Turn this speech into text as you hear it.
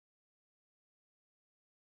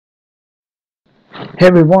Hey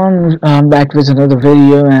everyone, I'm back with another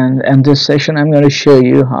video, and in this session I'm going to show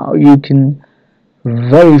you how you can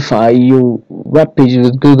verify your web page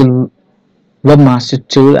with Google Webmaster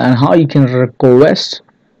Tool, and how you can request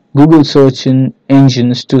Google search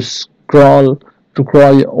engines to crawl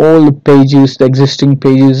all the pages, the existing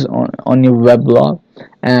pages on your weblog,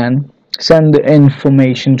 and send the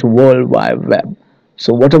information to World Wide Web.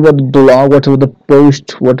 So whatever the blog, whatever the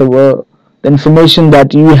post, whatever the information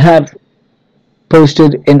that you have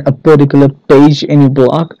posted in a particular page in your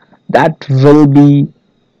blog, that will be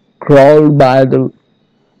crawled by the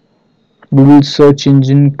Google search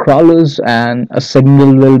engine crawlers, and a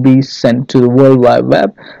signal will be sent to the World Wide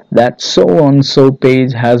Web that so on so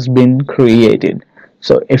page has been created.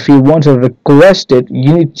 So if you want to request it,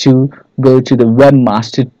 you need to go to the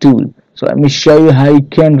Webmaster tool. So let me show you how you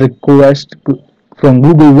can request from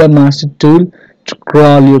Google Webmaster tool to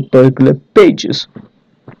crawl your particular pages.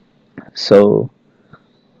 So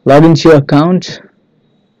log into your account.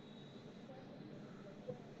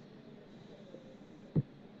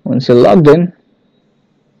 Once you're logged in,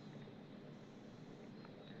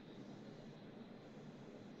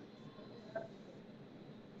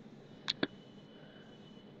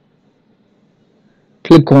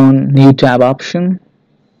 click on New Tab option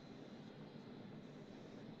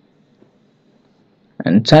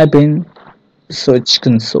and type in Search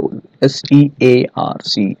Console.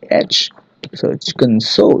 SEARCH, Search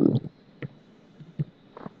Console.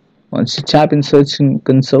 Once you type in Search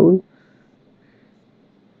Console,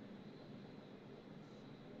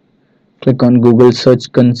 click on Google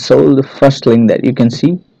Search Console, the first link that you can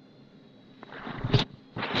see.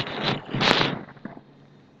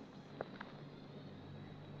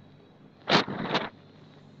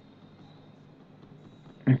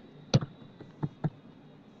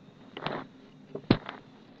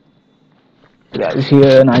 Guys,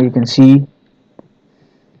 here now you can see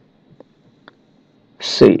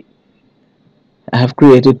I have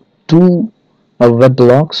created two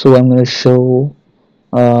weblogs, so I'm going to show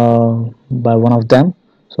by one of them.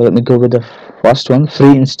 So let me go with the first one,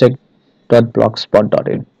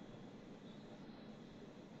 freeinstech.blogspot.in.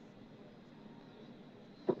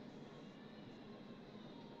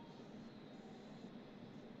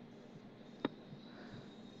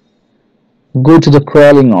 Go to the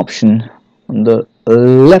crawling option. On the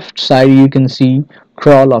left side you can see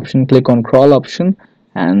crawl option. Click on crawl option,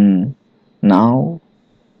 and now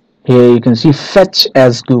here you can see fetch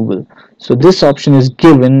as Google. So this option is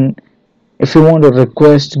given if you want to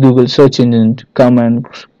request Google search engine to come and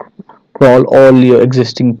crawl all your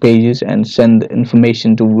existing pages and send the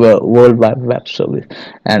information to World Wide Web service,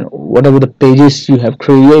 and whatever the pages you have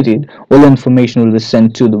created, all the information will be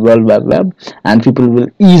sent to the World Wide Web, and people will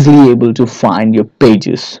easily able to find your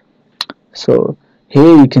pages. So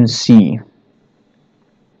here you can see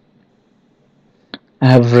I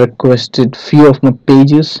have requested few of my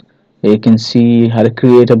pages. You can see how to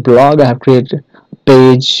create a blog. I have created a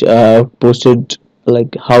page, posted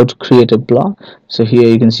like how to create a blog. So here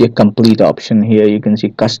you can see a complete option. Here you can see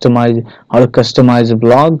customize, how to customize a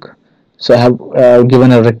blog. So I have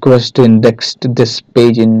given a request to index this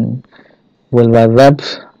page in World Wide Web,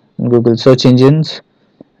 Google search engines,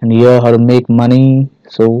 and here how to make money.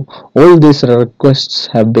 So all these requests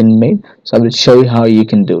have been made, so I will show you how you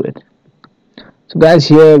can do it. So guys,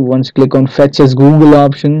 here once you click on fetch as Google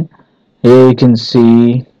option, here you can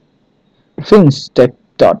see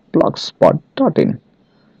Freeinstech.blogspot.in.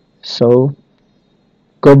 So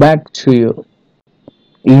go back to your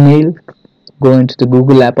email, go into the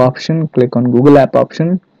Google app option, click on Google app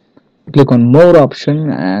option, click on more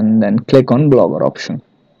option, and then click on blogger option.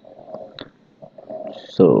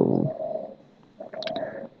 So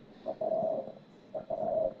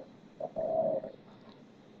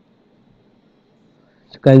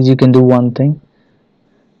guys, you can do one thing.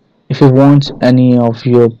 If you want any of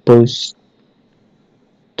your posts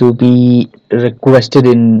to be requested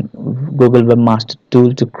in Google Webmaster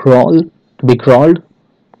tool to be crawled,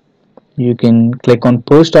 you can click on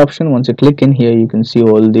post option. Once you click in here, you can see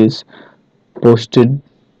all these posted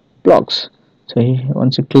blogs. So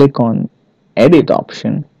once you click on edit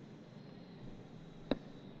option,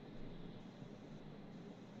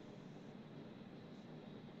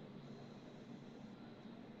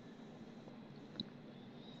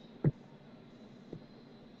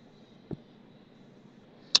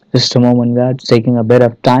 just a moment guys, it's taking a bit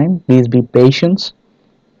of time, please be patient.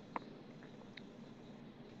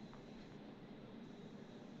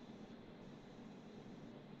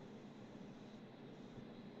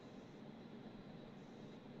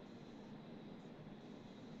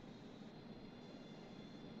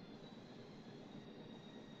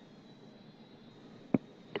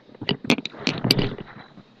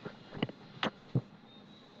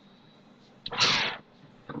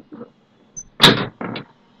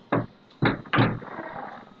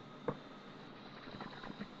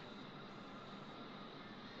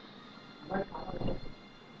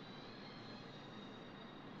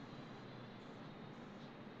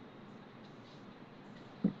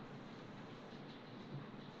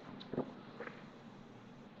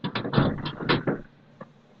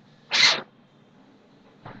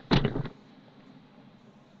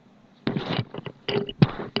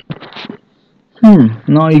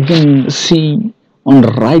 Now you can see on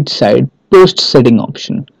the right side post setting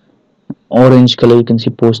option. Orange color, you can see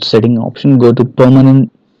post setting option. Go to permalink,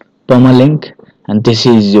 and this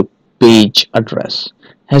is your page address.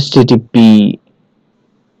 HTTP.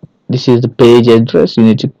 This is the page address. You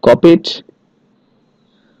need to copy it.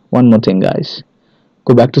 One more thing, guys.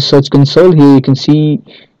 Go back to search console. Here you can see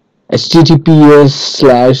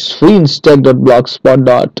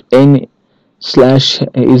https://freeinstech.blogspot.in slash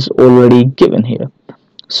is already given here.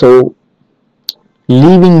 So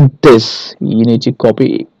leaving this, you need to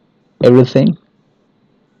copy everything.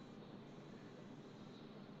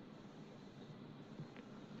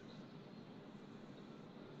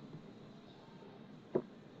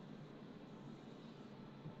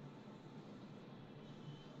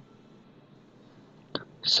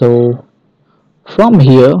 So from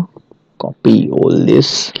here, copy all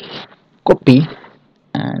this, copy,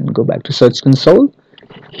 and go back to search console,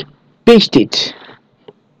 paste it.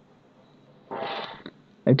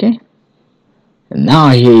 Okay, and now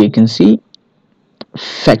here you can see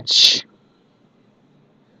fetch.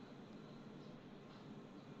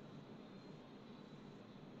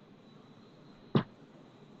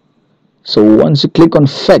 So once you click on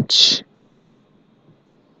fetch,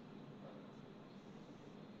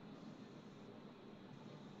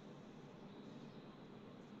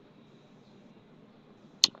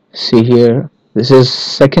 see here, this is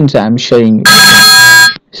second time showing you.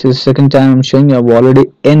 This is second time I'm showing you. I've already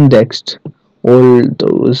indexed all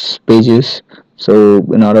those pages. So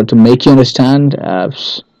in order to make you understand, I've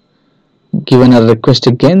given a request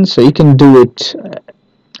again, so you can do it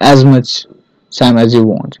as much time as you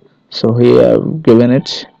want. So here I've given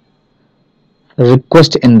it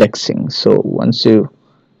request indexing. So once you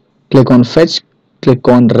click on fetch, click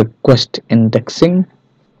on request indexing.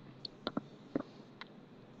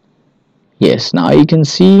 Yes, now you can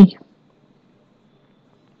see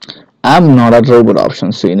I'm not a robot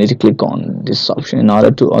option, so you need to click on this option in order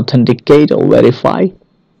to authenticate or verify.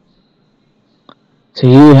 So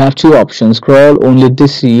you have two options: crawl only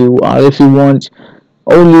this URL. If you want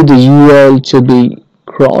only the URL to be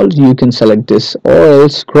crawled, you can select this, or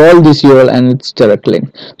else crawl this URL and it's direct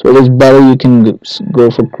link. So it is better you can go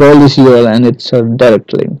for crawl this URL and it's a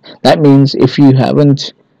direct link. That means if you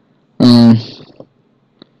haven't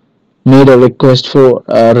made a request for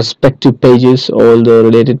respective pages, all the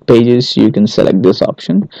related pages, you can select this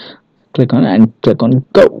option, click on and click on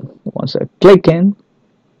go. Once I click in,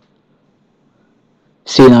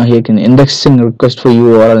 see now here can indexing request for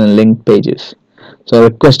URL and link pages. So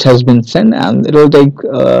request has been sent and it will take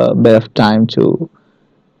a bit of time to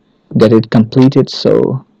get it completed,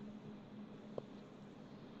 so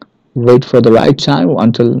wait for the right time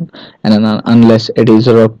until and unless it is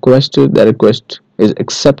a request, the request is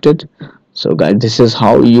accepted. So guys, this is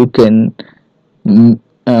how you can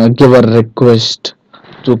give a request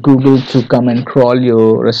to Google to come and crawl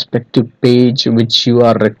your respective page which you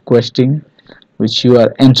are requesting, which you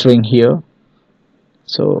are entering here.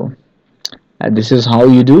 So this is how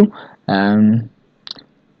you do. And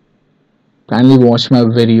kindly watch my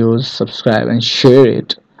videos, subscribe and share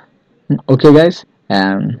it. Okay guys,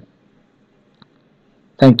 and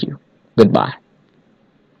thank you. Goodbye.